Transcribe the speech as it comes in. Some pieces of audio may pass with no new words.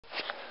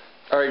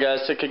Alright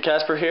guys,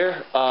 sihkiddkasper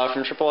here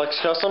from X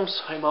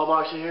Hey,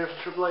 Boxer here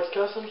from X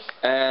Customs.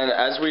 And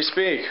as we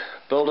speak,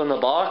 building the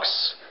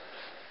box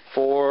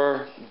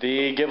for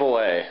the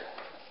giveaway.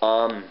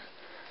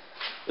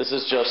 This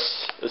is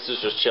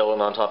just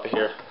chilling on top of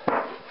here.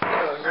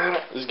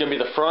 This is gonna be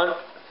the front.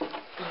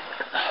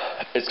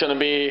 It's gonna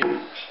be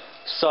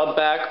sub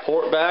back,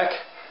 port back.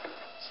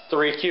 It's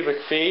 3 cubic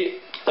feet,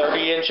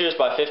 30 inches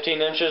by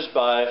 15 inches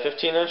by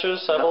 15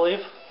 inches, I believe.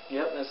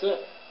 Yep, that's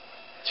it.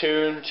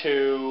 Tuned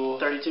to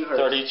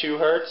 32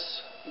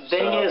 hertz.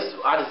 Thing is,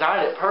 I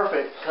designed it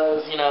perfect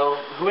because, you know,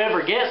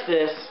 whoever gets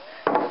this,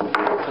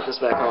 put this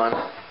back on.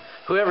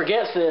 Whoever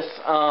gets this,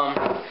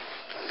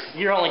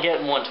 you're only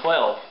getting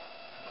 112.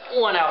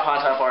 One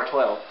Alpine Type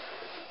R12.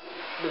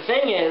 The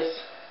thing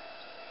is,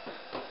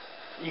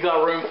 you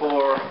got room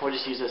for, we'll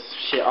just use this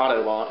shit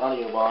audio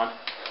bond.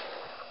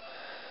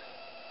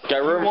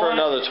 Got room for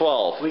another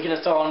 12. We can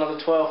install another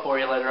 12 for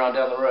you later on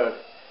down the road.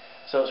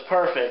 So it's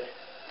perfect.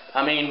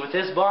 I mean, with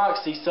this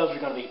box, these subs are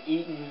going to be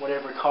eating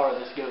whatever car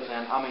this goes in.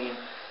 I mean,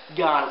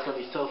 God, it's going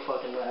to be so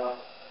fucking loud.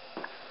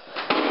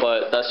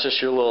 But that's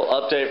just your little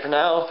update for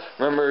now.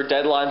 Remember,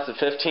 deadline's the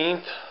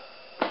 15th,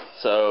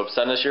 so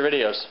send us your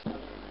videos.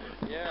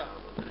 Yeah.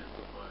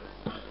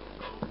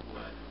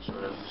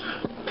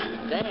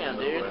 Damn,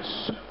 dude.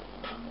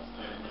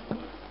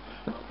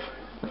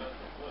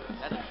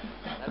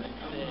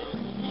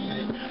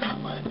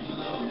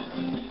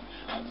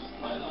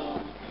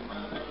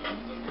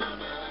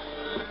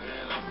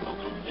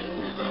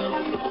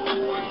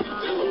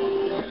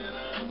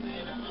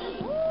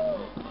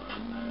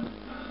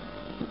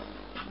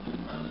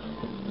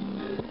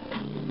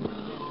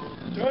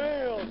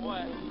 Damn!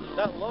 What?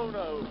 That low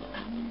note.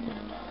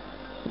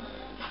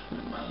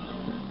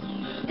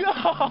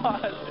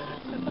 God!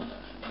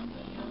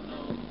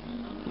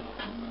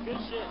 Good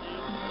shit,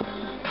 dude.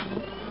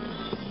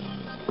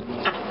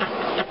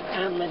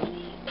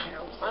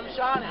 I'm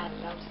Shawnee.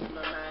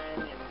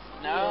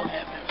 No?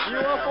 You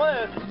want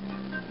Flynn?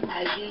 I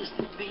used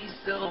to be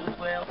so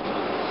well.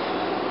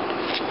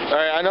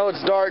 Alright, I know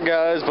it's dark,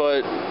 guys,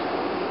 but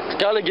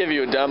gotta give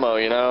you a demo,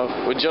 you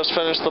know? We just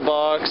finished the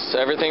box,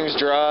 everything's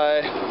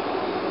dry.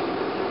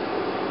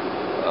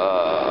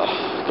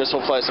 This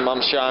will play some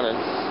I'm Shining.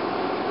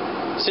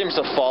 Seems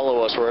to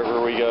follow us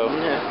wherever we go.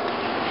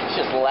 Yeah. It's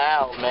just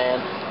loud,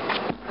 man.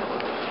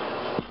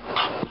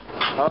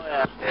 Oh,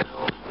 yeah.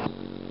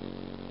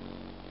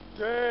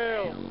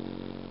 Damn!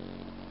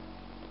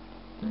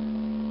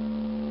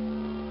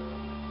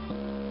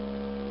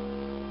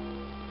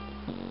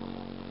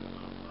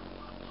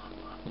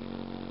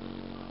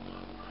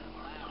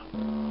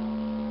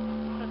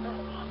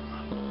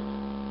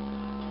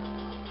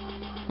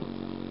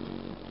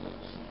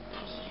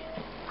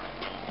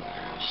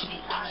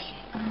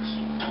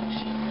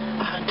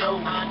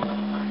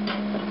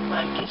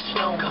 Like it's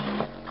snow.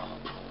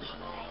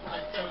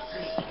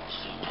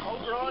 Whole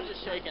garage is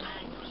shaking.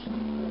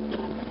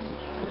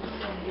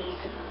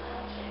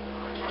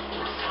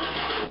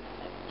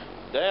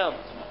 Damn.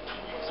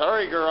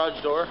 Sorry,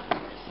 garage door.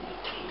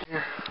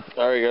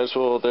 Alright guys,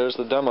 well there's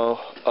the demo.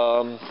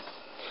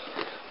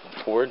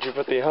 Where'd you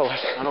put the outlet?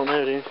 I don't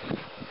know, dude.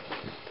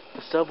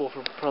 The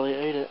subwoofer probably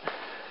ate it.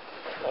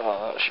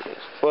 Oh shit.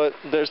 But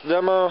there's the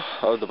demo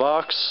of the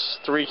box,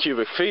 3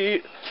 cubic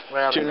feet,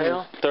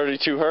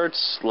 32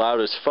 hertz, loud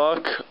as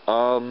fuck.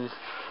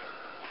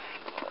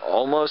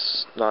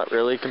 Almost, not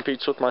really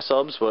competes with my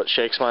subs, but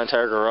shakes my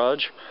entire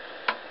garage.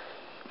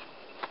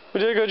 We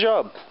did a good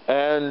job.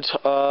 And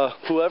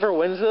whoever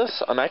wins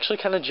this, I'm actually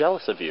kind of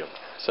jealous of you.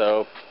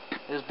 So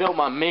It was built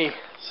by me,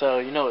 so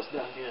you know it's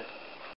done good.